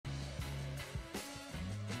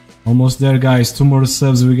Almost there, guys. 2 more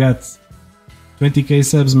subs. We got 20k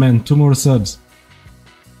subs, man. 2 more subs.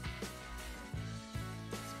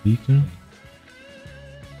 Speaker.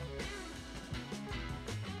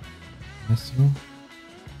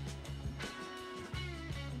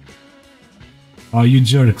 Oh, you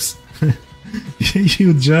jerks.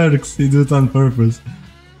 You jerks. They do it on purpose.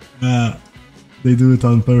 They do it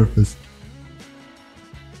on purpose.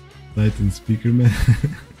 Titan speaker, man.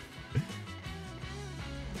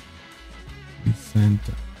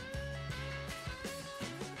 Santa.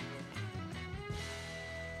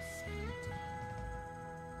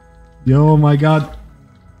 Yo, my god.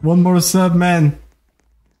 1 more sub, man.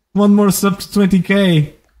 1 more sub to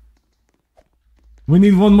 20k. We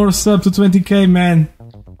need 1 more sub to 20k, man.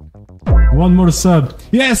 1 more sub.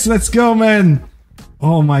 Yes, let's go, man.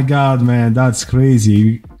 Oh my god, man. That's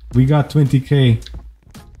crazy. We got 20k.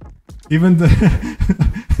 Even the...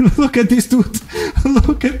 Look at this dude.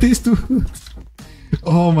 Look at this dude.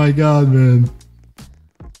 Oh my god, man.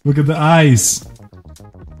 Look at the eyes.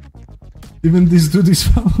 Even this dude is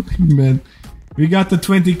following, man. We got the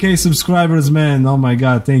 20k subscribers, man. Oh my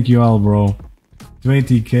god, thank you all, bro.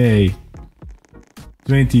 20k.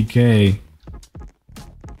 20k.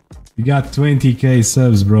 We got 20k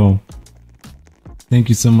subs, bro. Thank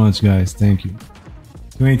you so much, guys. Thank you.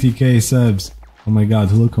 20k subs. Oh my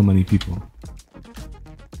god, look how many people.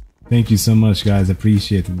 Thank you so much, guys.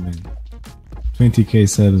 Appreciate it, man. 20k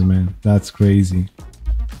subs, man. That's crazy.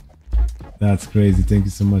 That's crazy. Thank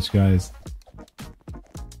you so much, guys.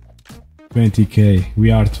 20k. We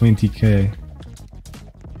are 20k.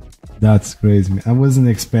 That's crazy, man. I wasn't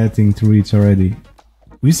expecting to reach already.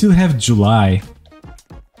 We still have July.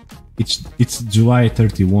 It's July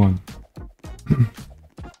 31.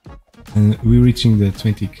 And we're reaching the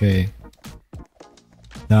 20k.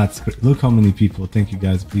 That's great. Look how many people. Thank you,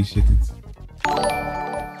 guys. Appreciate it. That's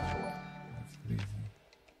crazy.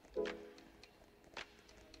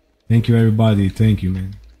 Thank you, everybody. Thank you,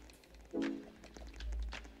 man.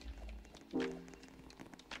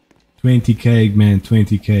 20k, man.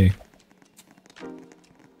 20k.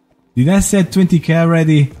 Did I say 20k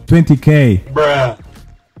already? 20k. Bruh.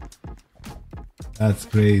 That's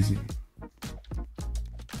crazy.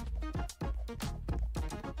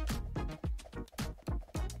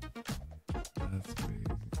 That's crazy.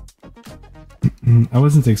 I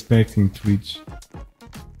wasn't expecting to reach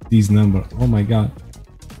these numbers. Oh my god.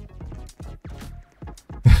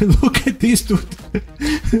 Look at this dude.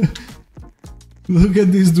 Look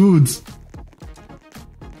at these dudes.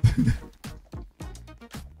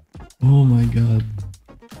 Oh my god.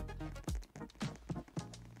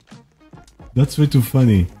 That's way too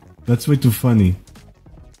funny. That's way too funny.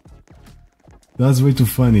 That's way too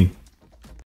funny.